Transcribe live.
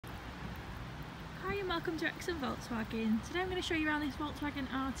welcome to Wrexham Volkswagen. Today I'm going to show you around this Volkswagen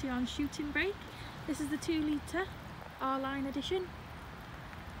Arteon shooting brake. This is the 2 litre R-Line edition,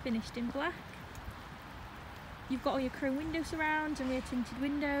 finished in black. You've got all your chrome window surrounds and rear tinted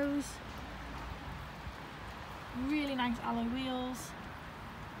windows. Really nice alloy wheels.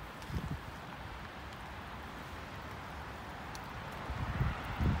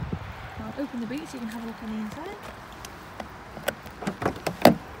 I'll open the boot so you can have a look on the inside.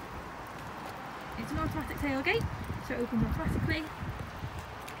 It's an automatic tailgate, so it opens automatically.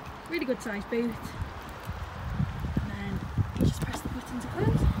 Really good sized boot. And then you just press the button to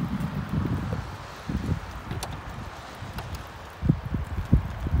close.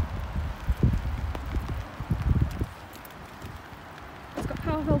 It's got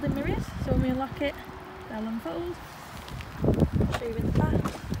power folding mirrors, so when we unlock it, they'll unfold. I'll show you in the back.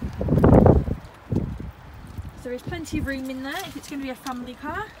 So there is plenty of room in there if it's going to be a family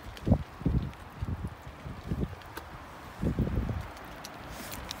car.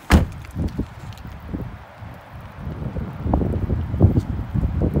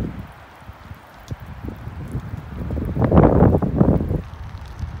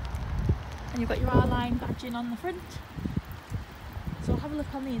 And you've got your R-Line badging on the front. So we'll have a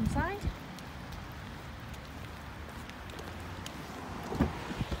look on the inside.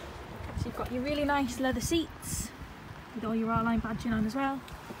 So you've got your really nice leather seats with all your R-Line badging on as well.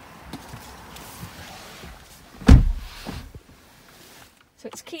 So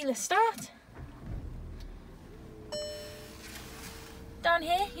it's keyless start. Down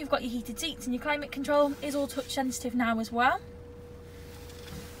here you've got your heated seats, and your climate control is all touch sensitive now as well.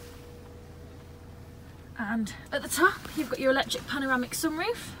 And at the top you've got your electric panoramic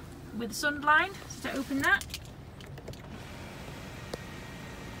sunroof with a sun blind, so to open that,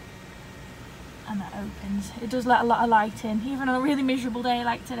 and that opens. It does let a lot of light in, even on a really miserable day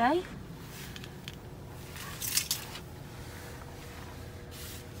like today.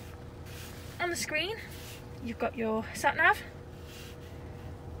 On the screen you've got your sat nav,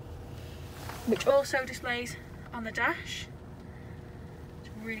 which also displays on the dash. It's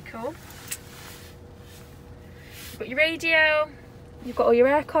really cool. You've got your radio, you've got all your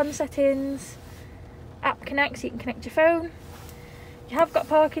aircon settings, app connect so you can connect your phone. You have got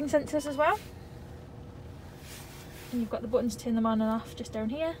parking sensors as well. And you've got the buttons to turn them on and off just down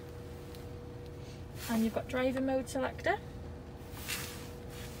here. And you've got driver mode selector.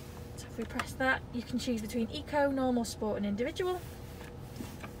 So if we press that, you can choose between eco, normal, sport and individual.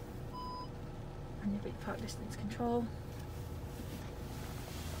 And you've got your park distance control.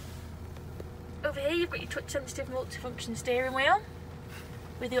 Over here you've got your touch sensitive multifunction steering wheel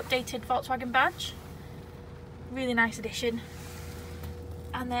with the updated Volkswagen badge. Really nice addition.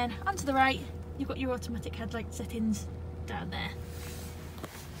 And then onto the right you've got your automatic headlight settings down there.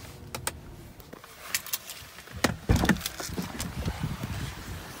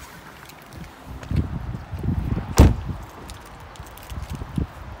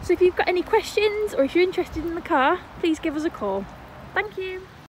 So if you've got any questions or if you're interested in the car, please give us a call. Thank you.